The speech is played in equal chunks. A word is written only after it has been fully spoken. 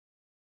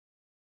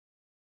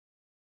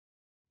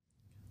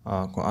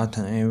Good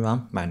afternoon,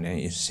 everyone. My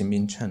name is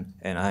Xingming Chen,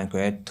 and I'm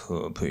glad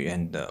to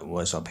present the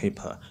workshop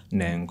paper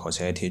named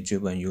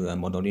Causality-driven user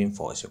modeling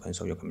for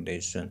sequential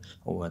recommendation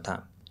over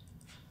time.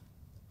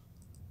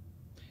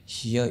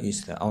 Here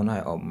is the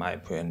outline of my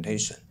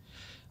presentation.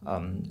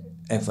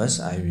 At first,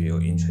 I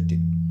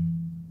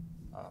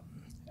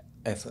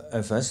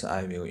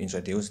will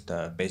introduce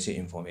the basic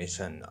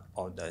information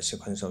of the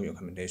sequential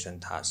recommendation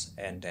task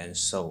and then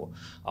show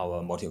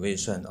our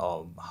motivation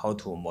of how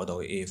to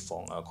model it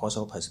from a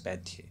causal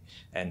perspective,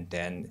 and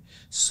then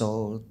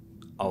show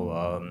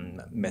our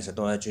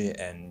methodology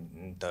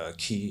and the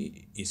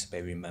key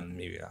experiment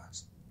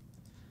areas.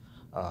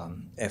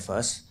 At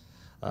first,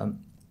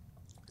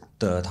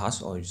 the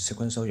task of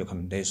sequential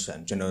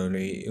recommendation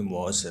generally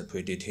involves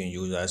predicting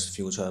users'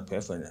 future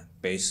preference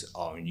based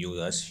on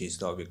users'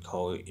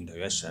 historical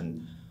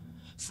interaction.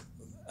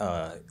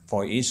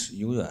 For each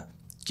user,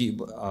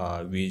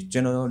 we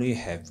generally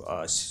have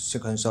a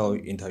sequential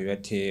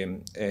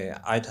interactive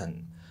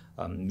item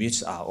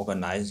which are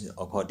organized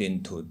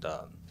according to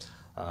the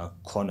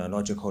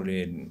chronological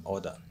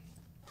order.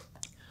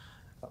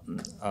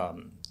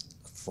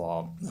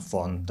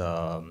 From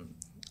the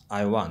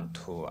I1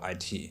 to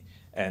IT,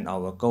 and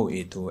our goal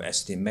is to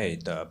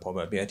estimate the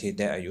probability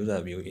that a user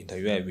will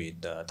interact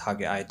with the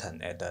target item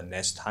at the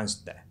next time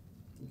step.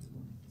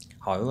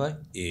 However,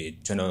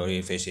 it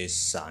generally faces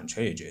some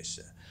challenges.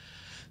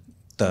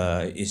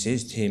 The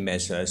existing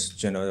methods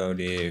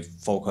generally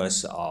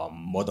focus on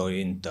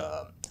modeling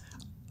the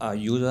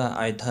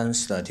user-item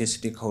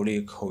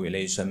statistically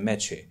correlation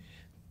metric.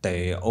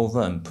 They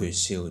often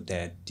presume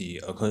that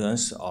the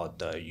occurrence of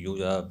the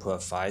user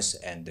profiles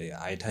and the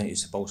item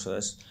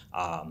exposures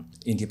are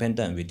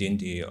independent within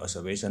the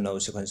observational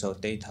sequential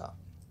data.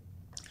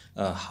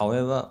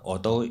 However,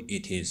 although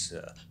it is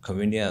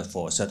convenient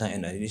for certain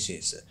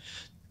analysis,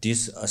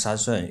 this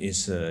assumption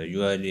is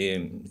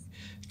usually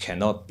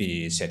cannot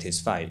be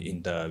satisfied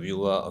in the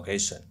real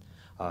occasion.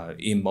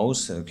 In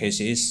most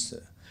cases,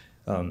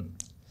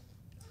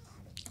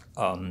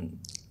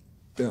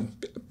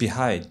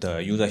 behind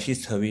the user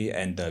history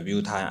and the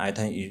real-time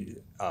item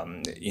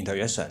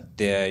interaction,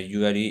 there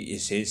usually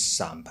exists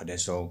some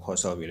potential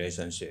causal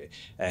relationship,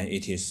 and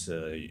it is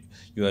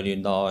usually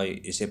not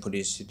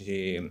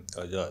explicitly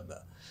observed.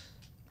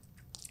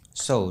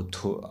 So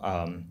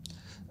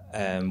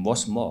and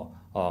what's more,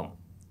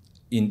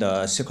 in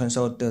the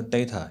sequential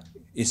data,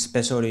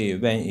 especially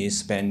when it's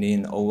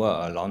spanning over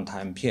a long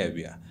time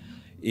period,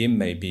 it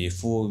may be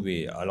full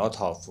with a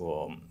lot of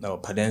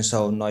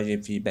potential noisy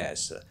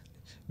feedbacks,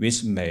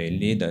 which may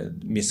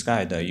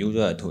misguide the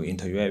user to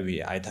interact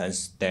with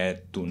items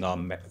that do not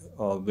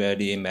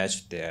really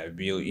match their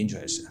real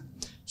interests.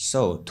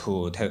 So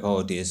to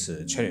tackle this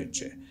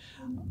challenge,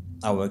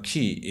 our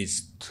key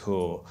is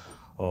to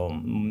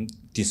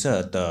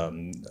discern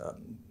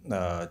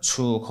the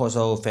true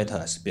causal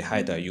factors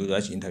behind the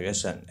user's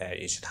interaction at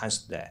each time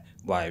step,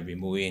 while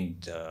removing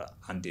the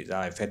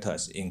undesired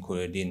factors,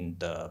 including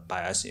the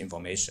biased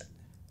information.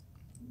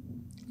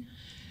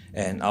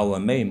 And our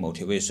main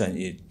motivation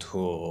is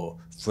to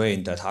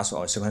frame the task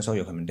of sequential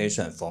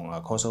recommendation from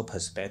a causal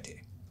perspective.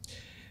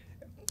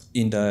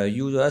 In the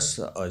user's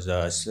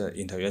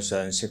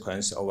interaction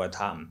sequence over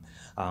time,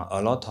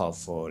 a lot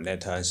of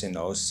latent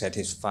signals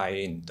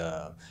satisfying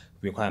the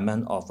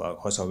requirement of a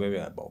causal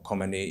variable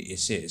commonly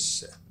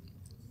exists.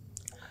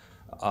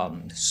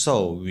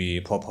 So we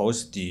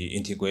propose the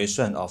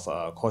integration of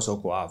a causal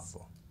graph.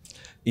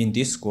 In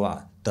this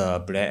graph,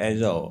 the black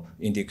arrow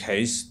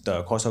indicates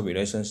the causal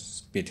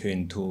relations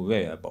between two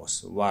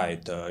variables, while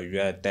the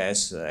red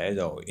dashed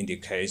arrow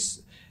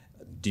indicates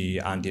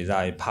the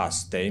undesired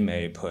paths they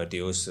may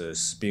produce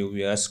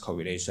spurious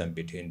correlation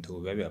between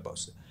two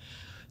variables.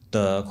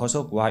 The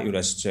causal graph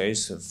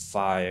illustrates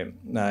 5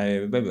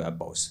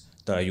 variables: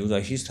 the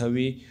user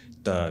history,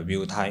 the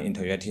real-time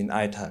interacting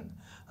item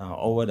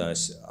over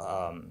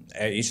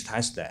at each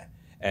time step,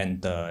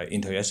 and the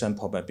interaction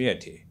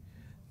probability.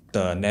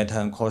 The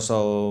latent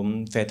causal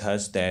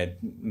factors that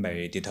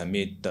may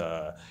determine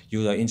the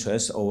user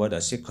interest over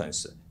the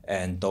sequence,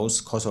 and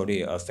those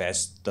causally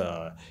affect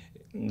the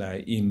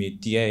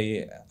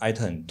immediate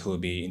item to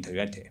be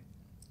interacted.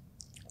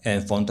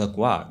 And from the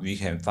graph, we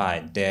can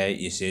find there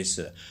exists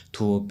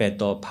two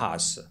backdoor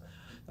paths.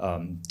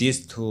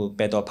 These two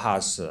backdoor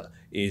paths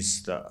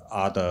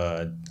are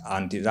the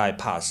undesired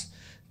paths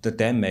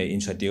that may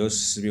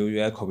introduce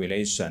spurious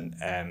correlation,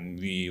 and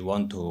we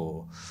want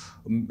to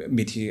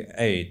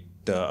mitigate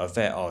the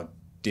effect of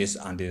this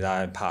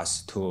undesired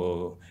paths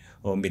to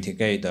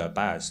mitigate the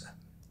bias.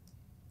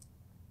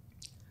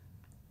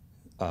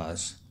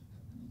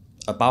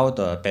 About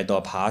the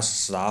backdoor paths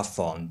start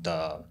from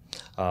the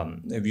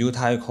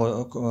real-time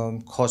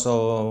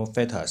causal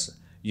factors,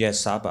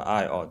 yes, sub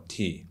I or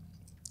T.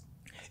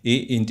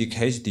 It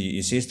indicates the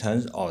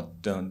existence of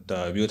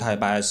the real-time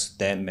bias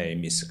that may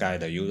misguide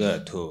the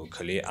user to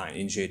click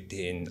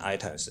uninteresting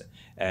items.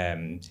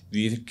 And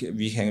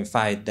we can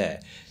find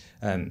that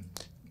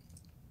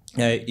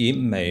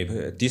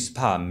this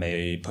part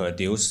may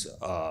produce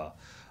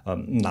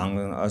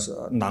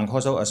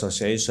non-causal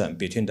association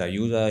between the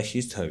user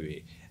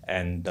history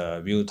and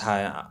the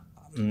real-time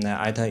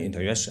item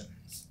interaction.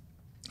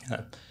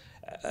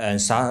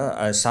 And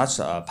such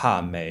a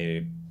path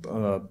may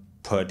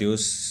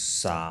produce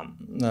some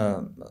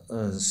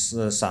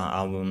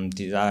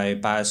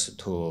undesired bias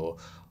to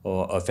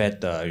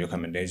affect the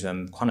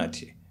recommendation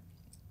quantity.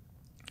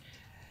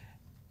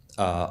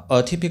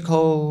 A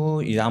typical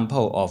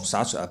example of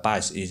such a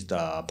bias is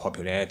the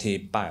popularity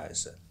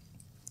bias.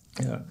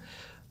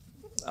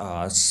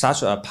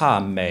 Such a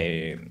path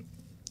may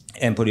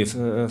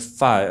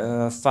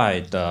amplify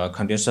the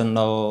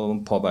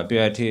conditional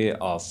probability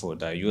of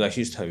the user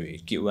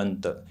history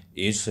given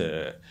each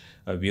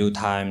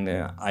real-time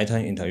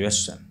item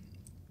interaction.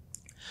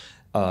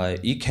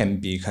 It can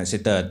be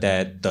considered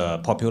that the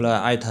popular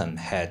item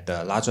had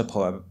the larger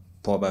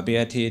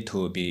probability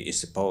to be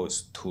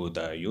exposed to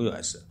the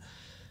users.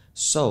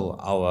 So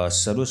our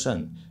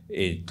solution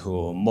is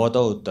to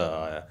model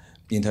the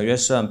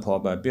interaction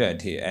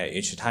probability at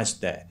each time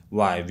step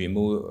while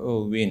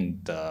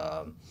removing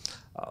the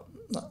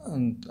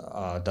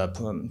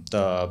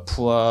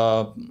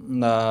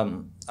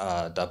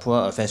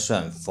poor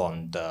affection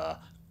from the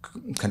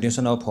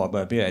conditional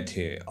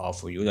probability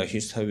of user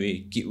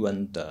history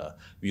given the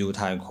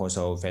real-time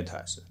causal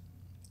factors.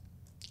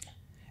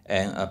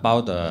 And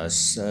about the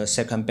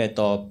second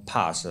backdoor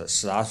pass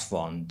starts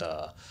from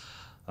the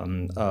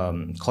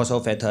causal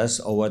factors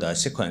over the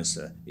sequence.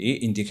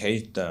 It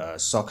indicates the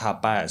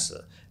shortcut bias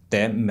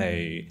that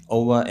may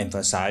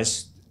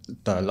overemphasize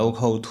the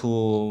local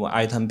two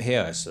item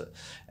pairs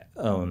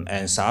and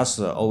thus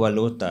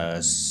overlook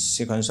the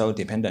sequential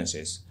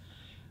dependencies.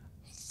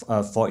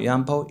 For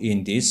example,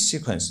 in this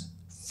sequence,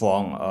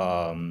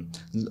 from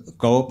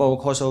global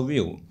causal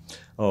view,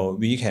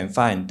 we can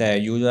find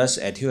that users'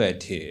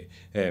 activity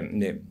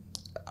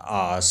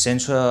are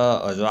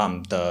centered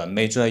around the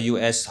major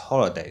US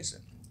holidays.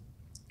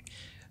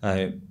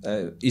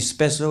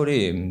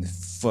 Especially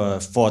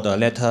for the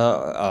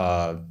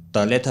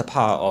latter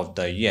part of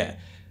the year,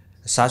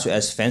 such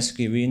as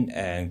Thanksgiving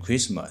and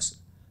Christmas.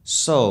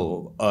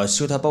 So a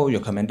suitable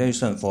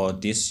recommendation for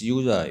this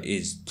user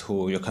is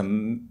to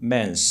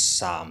recommend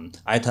some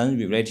items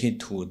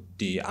related to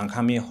the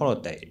oncoming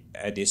holiday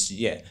this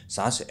year,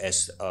 such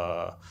as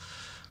a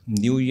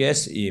New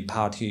Year's Eve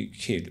party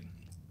kit.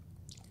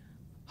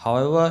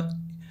 However,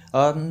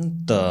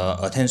 the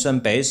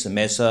attention-based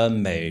method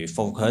may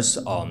focus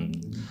on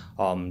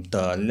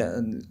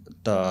the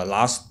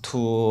last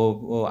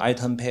two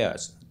item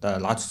pairs, the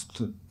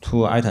last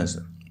two items.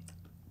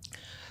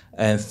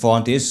 And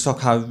from this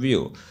shortcut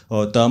view,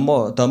 the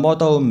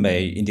model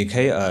may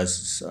indicate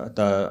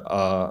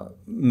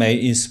may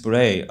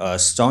inspire a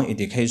strong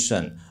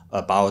indication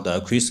about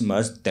the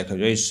Christmas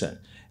decoration,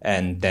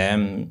 and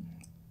then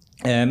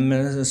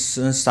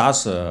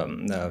starts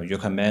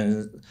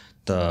recommend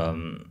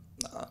the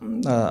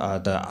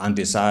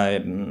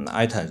undesired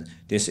items.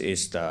 This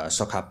is the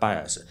shortcut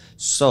bias.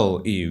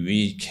 So if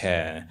we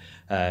can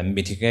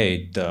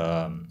mitigate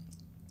the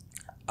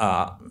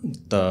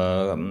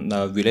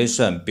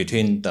relation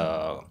between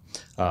the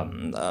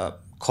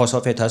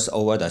causal factors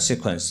over the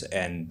sequence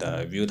and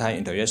the real-time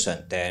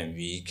interaction, then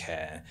we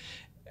can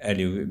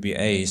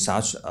alleviate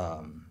such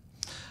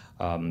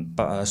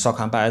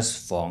shortcut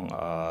bias from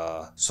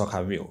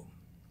shortcut view.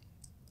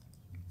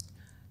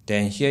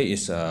 Then here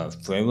is a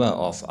framework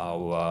of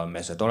our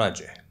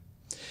methodology.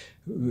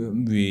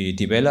 We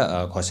develop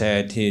a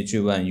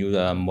causality-driven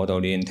user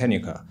modeling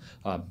technique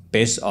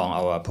based on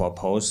our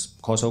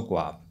proposed causal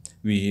graph.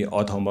 We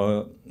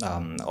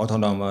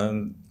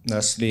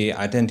autonomously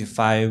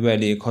identify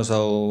valid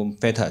causal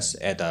factors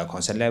at the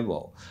concept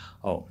level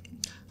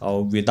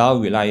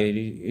without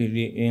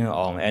relying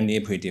on any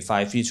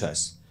predefined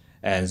features,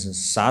 and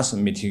thus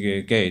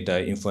mitigate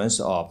the influence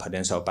of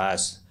potential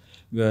bias.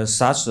 Where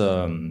such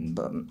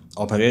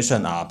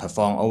operations are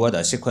performed over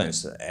the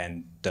sequence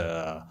and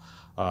the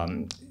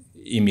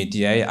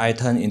immediate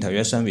item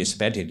interaction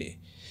respectively.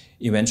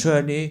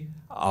 Eventually,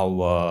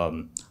 our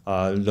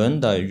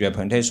learned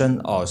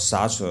representation of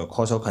such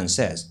causal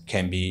concepts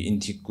can be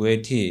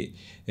integrated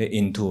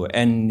into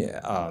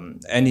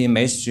any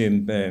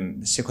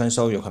mainstream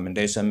sequential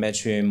recommendation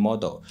metric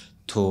model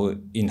to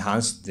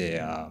enhance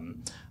their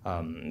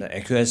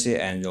accuracy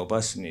and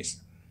robustness.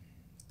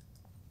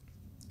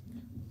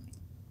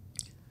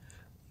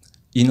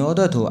 In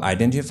order to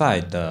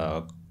identify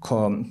the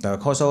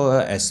causal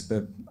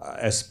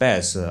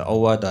aspects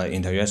over the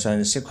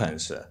interaction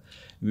sequence,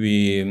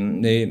 we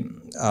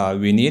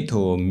need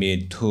to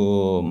meet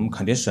two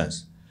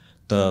conditions.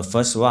 The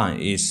first one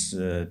is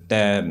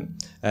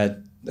that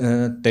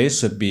they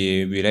should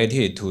be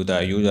related to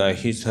the user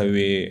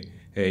history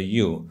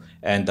U,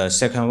 and the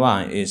second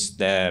one is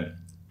that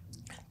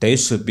they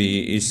should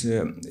be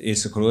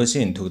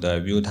exclusive to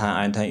the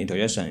real-time item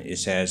interaction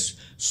accessed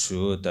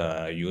through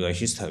the user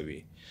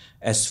history.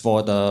 As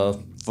for the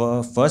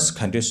first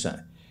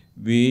condition,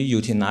 we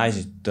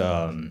utilize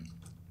the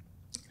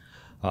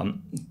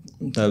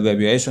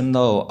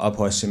variational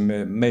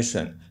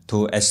approximation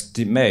to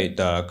estimate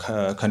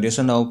the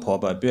conditional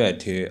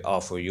probability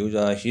of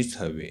user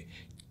history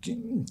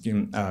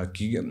given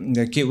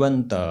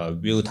the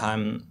real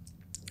time,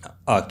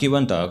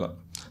 given the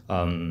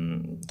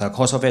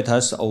causal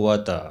factors over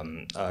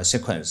the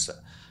sequence.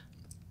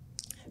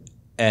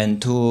 And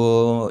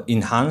to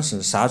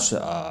enhance such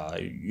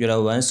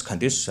relevance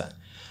condition,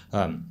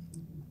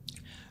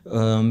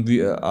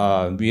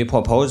 we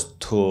propose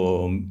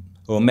to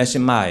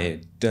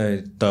maximize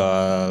the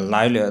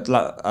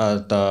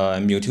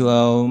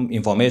mutual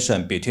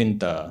information between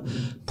the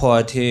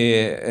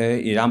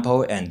positive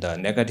example and the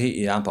negative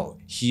example.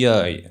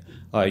 Here,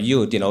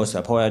 U denotes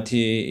the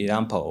positive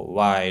example,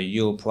 while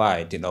U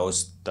prime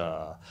denotes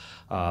the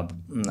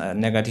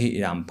negative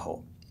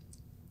example.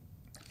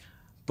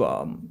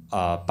 By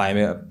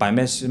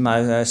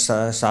maximizing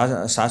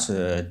such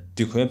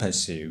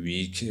discrepancy,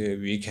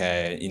 we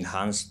can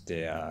enhance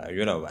their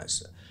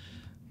relevance.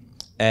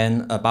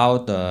 And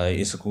about the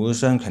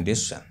exclusion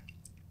condition,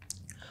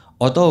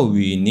 although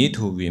we need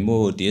to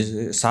remove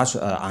such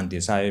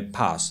undesired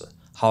paths,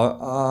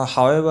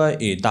 however,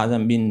 it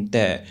doesn't mean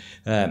that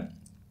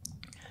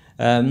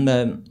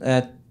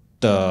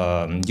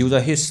the user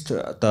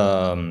history,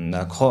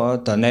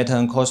 the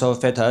latent causal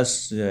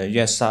factors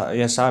yes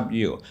sub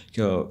U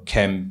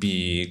can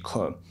be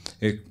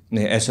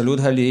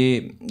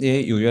absolutely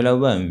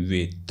irrelevant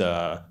with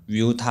the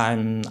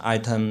real-time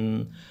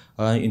item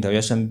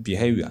interaction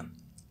behavior.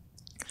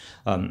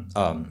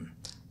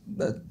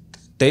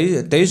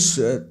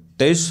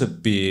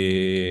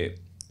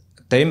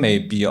 They may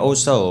be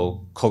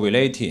also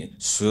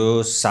correlated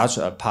through such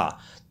a path.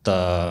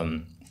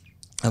 The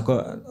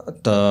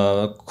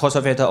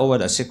causal factor over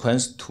the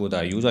sequence to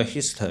the user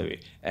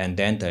history, and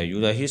then the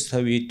user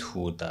history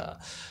to the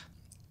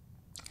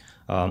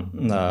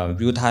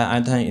real-time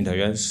item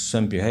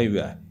interaction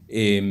behavior.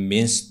 It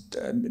means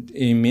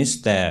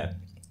that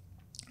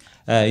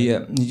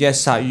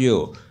yes sub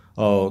U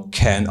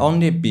can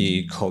only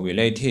be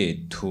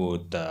correlated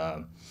to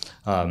the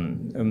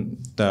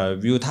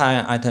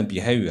real-time item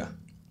behavior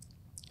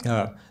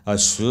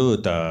through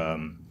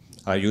the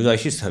user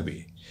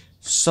history.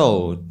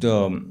 So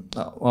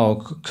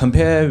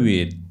compared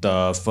with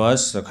the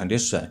first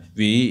condition,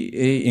 we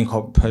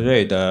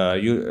incorporate the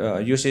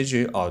usage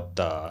of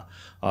the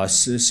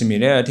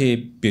similarity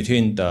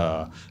between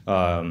the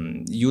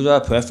user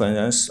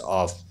preference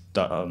of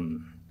the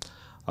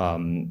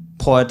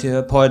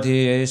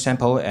positive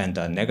sample and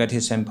the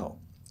negative sample.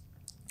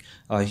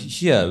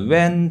 Here,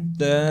 when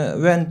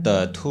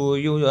the two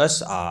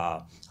users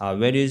are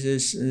very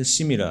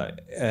similar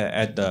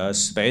at the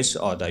space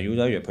of the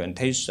user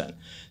representation,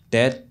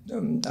 that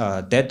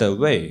the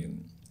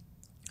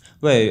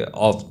way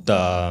of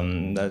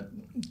the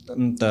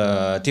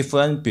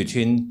difference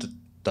between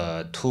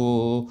the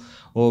two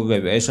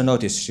variational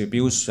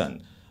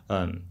distribution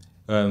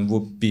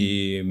would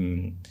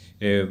be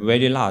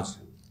very large.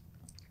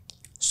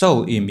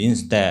 So it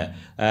means that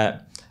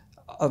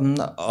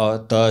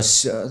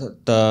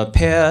the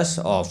pairs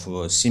of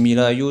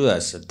similar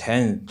users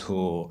tend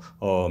to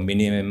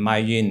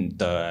minimizing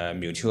the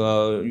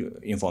mutual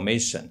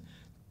information.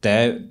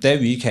 That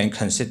we can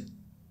consider,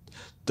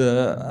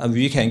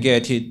 we can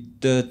get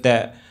it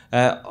that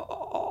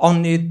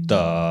only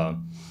the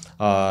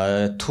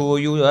two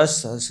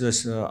users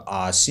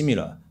are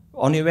similar.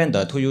 Only when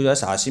the two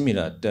users are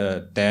similar,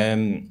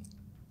 then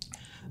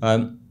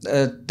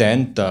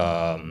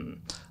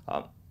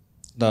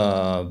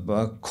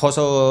the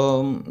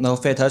causal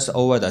factors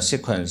over the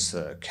sequence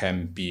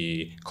can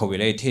be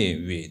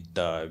correlated with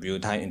the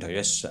real-time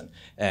interaction.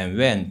 And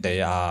when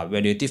they are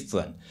very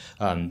different,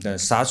 then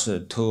such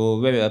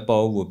two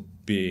variables would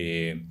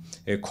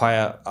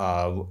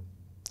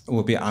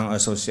be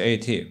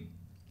unassociated.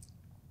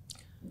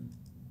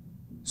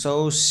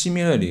 So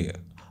similarly,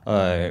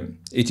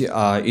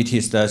 it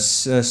is the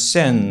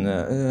same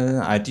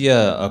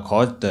idea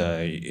across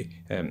the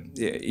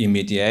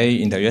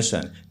immediate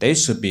interaction. They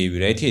should be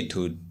related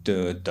to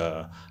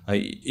the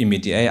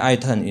immediate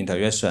item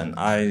interaction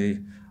I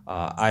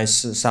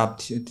sub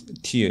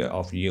T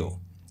of U.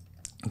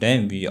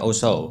 Then we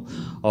also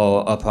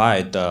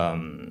apply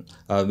the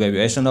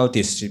variational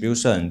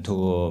distribution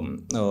to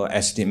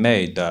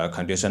estimate the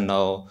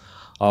conditional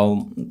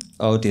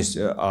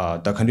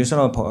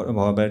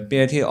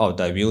probability of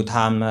the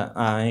real-time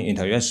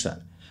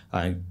interaction,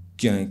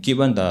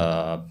 given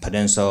the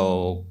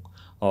potential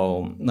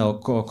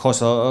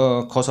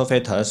causal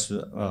factors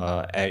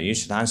at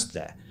each time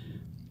step.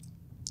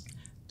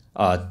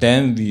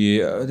 Then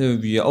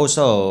we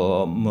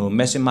also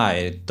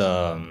maximize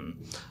the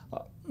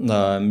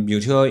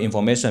mutual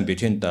information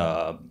between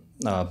the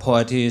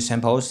positive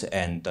samples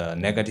and the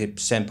negative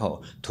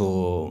sample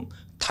to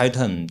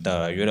tighten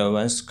the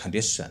relevance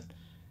condition.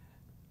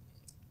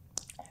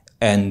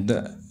 And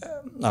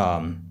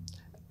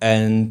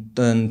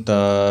then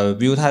the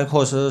real-time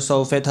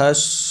causal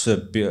factors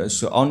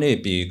should only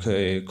be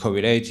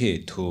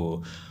correlated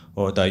to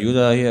the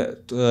user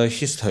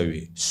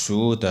history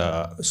through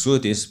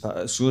this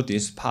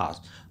path.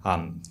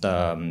 I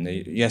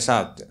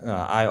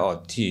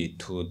or T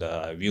to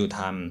the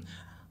real-time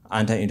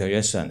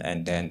inter-interaction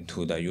and then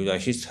to the user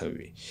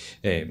history.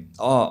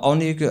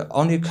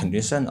 Only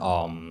condition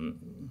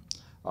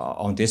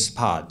on this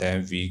part,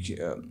 then we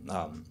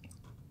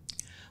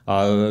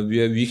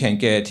can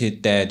get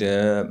it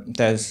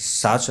that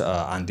such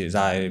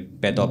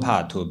undesirable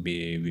part to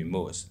be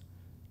removed.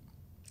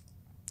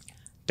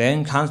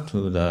 Then comes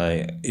to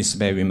the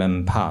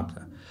experiment part.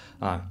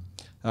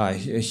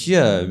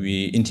 Here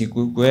we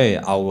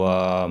integrate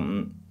our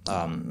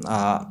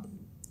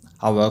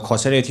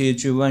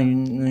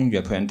causality-driven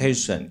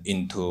representation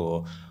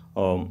into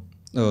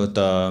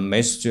the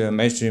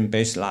mainstream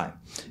baseline,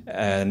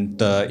 and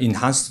the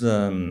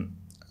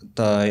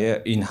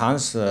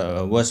enhanced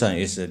version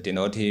is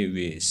denoted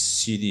with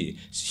CD.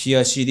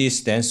 Here CD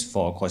stands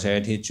for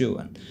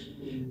causality-driven,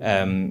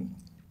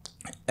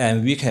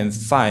 and we can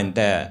find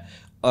that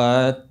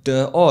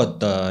all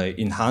the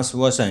enhanced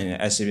version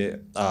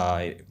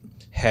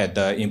had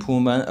the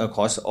improvement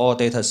across all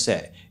data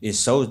sets. It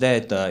shows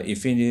that the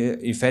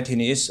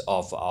effectiveness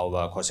of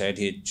our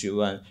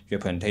causality-driven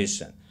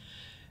representation.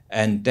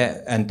 And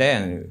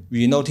then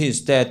we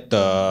noticed that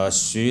the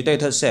three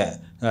data sets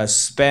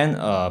span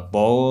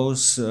both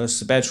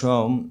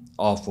spectrum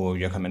of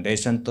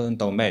recommendation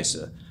domains,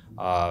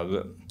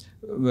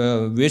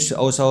 which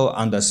also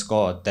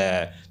underscore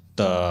that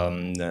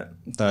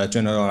the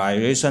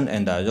generalization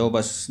and the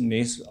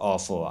robustness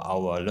of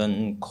our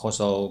learned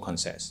causal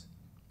concepts.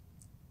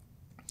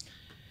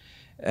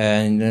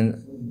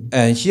 And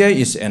here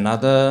is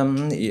another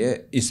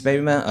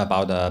experiment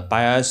about the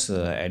bias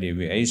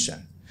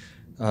alleviation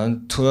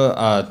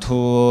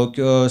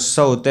to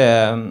show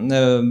that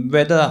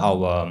whether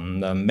our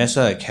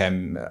method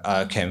can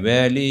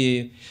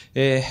really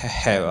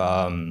have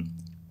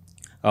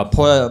a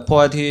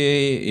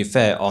positive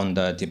effect on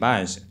the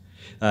device.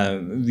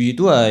 We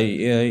do an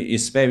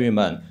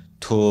experiment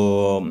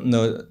to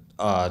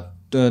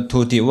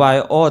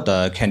divide all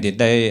the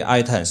candidate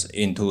items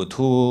into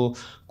two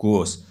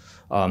groups,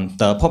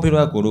 the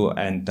popular group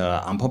and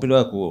the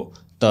unpopular group.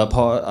 The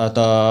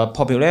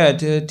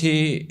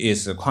popularity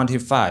is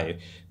quantified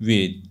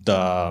with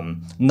the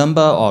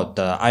number of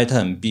the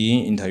items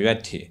being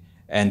interacted,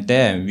 and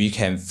then we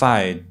can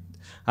find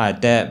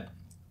that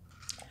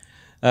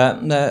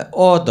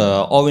all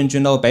the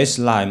original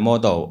baseline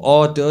model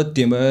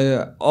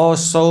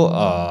also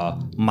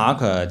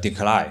mark a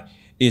decline.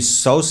 It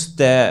shows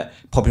that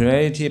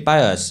popularity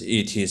bias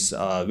is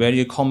a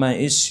very common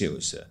issue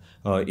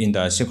in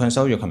the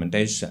sequential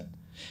recommendation.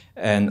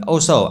 And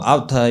also,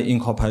 after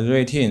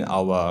incorporating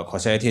our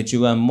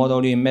causality-driven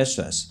modeling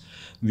methods,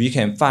 we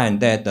can find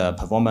that the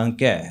performance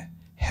gap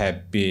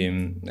have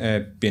been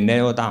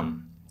narrowed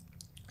down.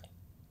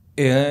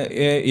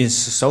 It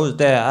shows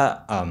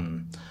that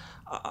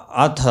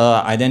after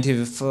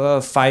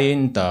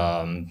identifying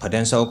the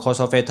potential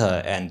causal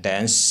factor and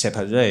then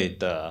separate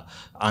the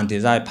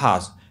undesired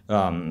parts,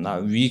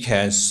 we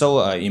can show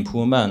an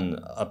improvement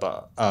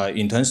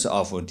in terms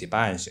of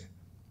deviance.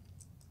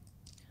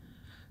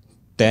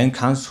 Then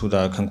comes to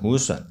the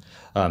conclusion.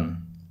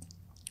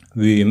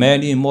 We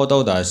mainly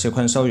model the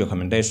sequential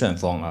recommendation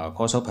from a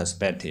causal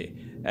perspective,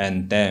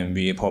 and then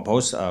we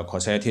propose a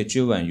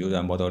causality-driven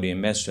user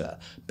modeling method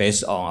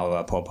based on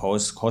our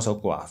proposed causal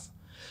graph.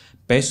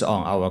 Based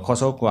on our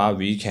causal graph,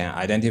 we can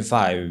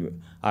identify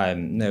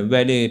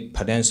very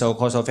potential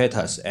causal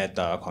factors at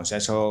the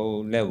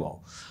conceptual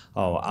level,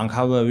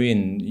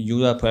 uncovering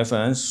user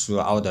preference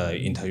throughout the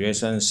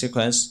interaction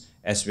sequence,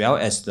 as well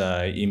as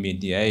the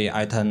immediate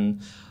item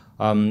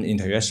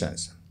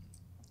interactions.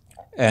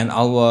 And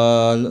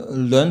our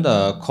learned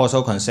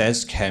causal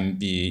concepts can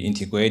be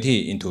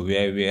integrated into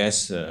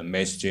various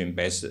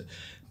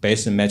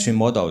mainstream-based matching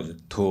models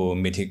to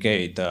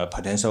mitigate the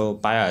potential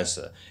bias,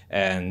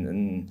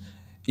 and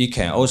it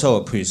can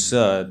also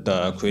preserve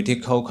the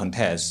critical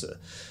context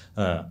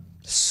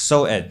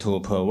so as to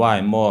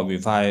provide more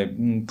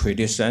refined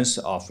predictions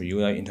of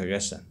user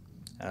interaction.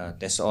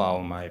 That's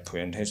all my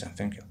presentation.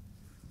 Thank you.